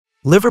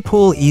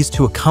Liverpool eased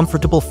to a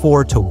comfortable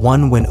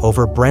 4-1 win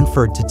over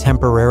Brentford to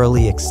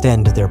temporarily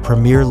extend their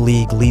Premier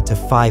League lead to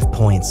 5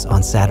 points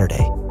on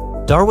Saturday.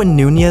 Darwin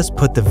Nunez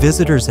put the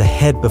visitors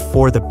ahead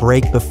before the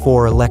break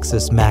before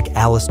Alexis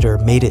Mac-Allister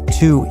made it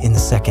 2 in the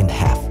second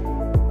half.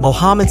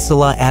 Mohamed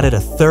Salah added a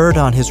third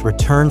on his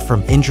return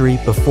from injury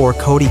before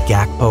Cody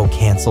Gakpo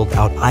cancelled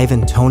out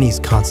Ivan Toney's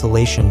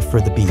consolation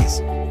for the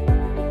Bees.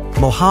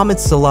 Mohamed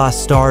Salah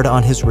starred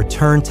on his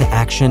return to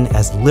action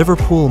as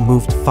Liverpool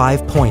moved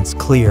 5 points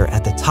clear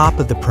at the top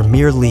of the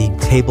Premier League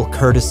table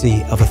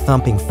courtesy of a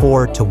thumping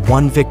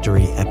 4-1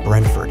 victory at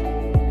Brentford.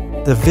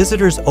 The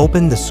visitors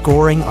opened the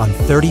scoring on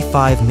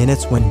 35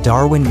 minutes when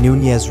Darwin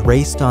Nunez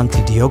raced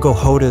onto Diogo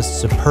Jota's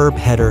superb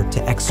header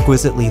to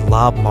exquisitely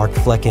lob Mark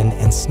Flecken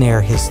and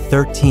snare his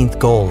 13th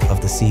goal of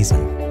the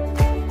season.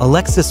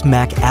 Alexis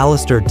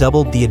Mac-Allister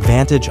doubled the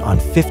advantage on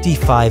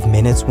 55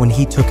 minutes when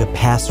he took a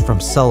pass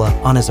from Salah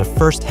on as a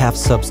first-half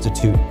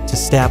substitute to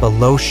stab a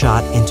low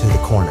shot into the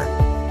corner.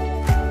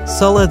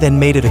 Salah then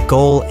made it a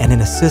goal and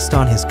an assist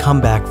on his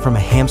comeback from a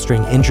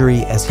hamstring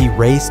injury as he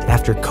raced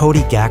after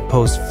Cody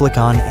Gakpo's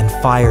flick-on and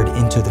fired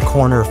into the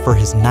corner for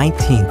his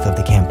 19th of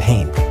the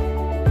campaign.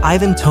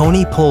 Ivan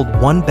Toney pulled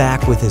one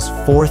back with his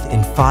 4th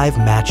in 5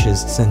 matches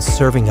since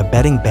serving a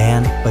betting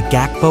ban, but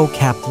Gakpo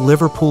capped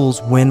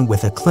Liverpool's win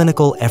with a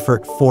clinical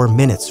effort 4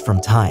 minutes from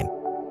time.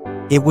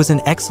 It was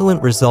an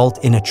excellent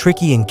result in a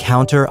tricky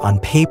encounter on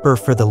paper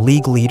for the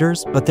league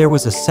leaders, but there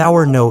was a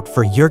sour note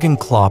for Jurgen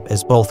Klopp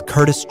as both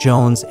Curtis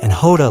Jones and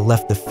Jota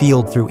left the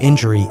field through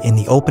injury in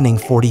the opening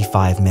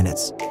 45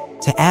 minutes.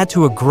 To add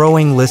to a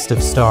growing list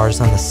of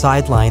stars on the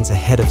sidelines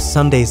ahead of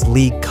Sunday's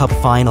League Cup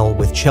final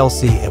with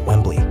Chelsea at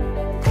Wembley.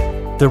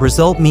 The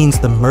result means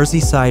the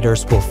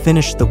Merseysiders will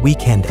finish the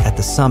weekend at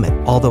the summit,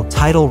 although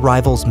title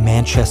rivals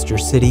Manchester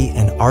City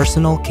and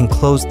Arsenal can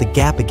close the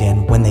gap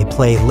again when they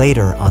play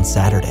later on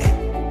Saturday.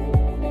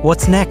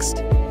 What's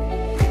next?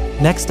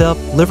 Next up,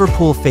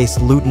 Liverpool face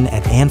Luton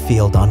at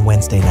Anfield on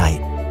Wednesday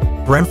night.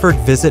 Brentford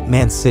visit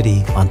Man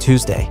City on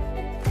Tuesday.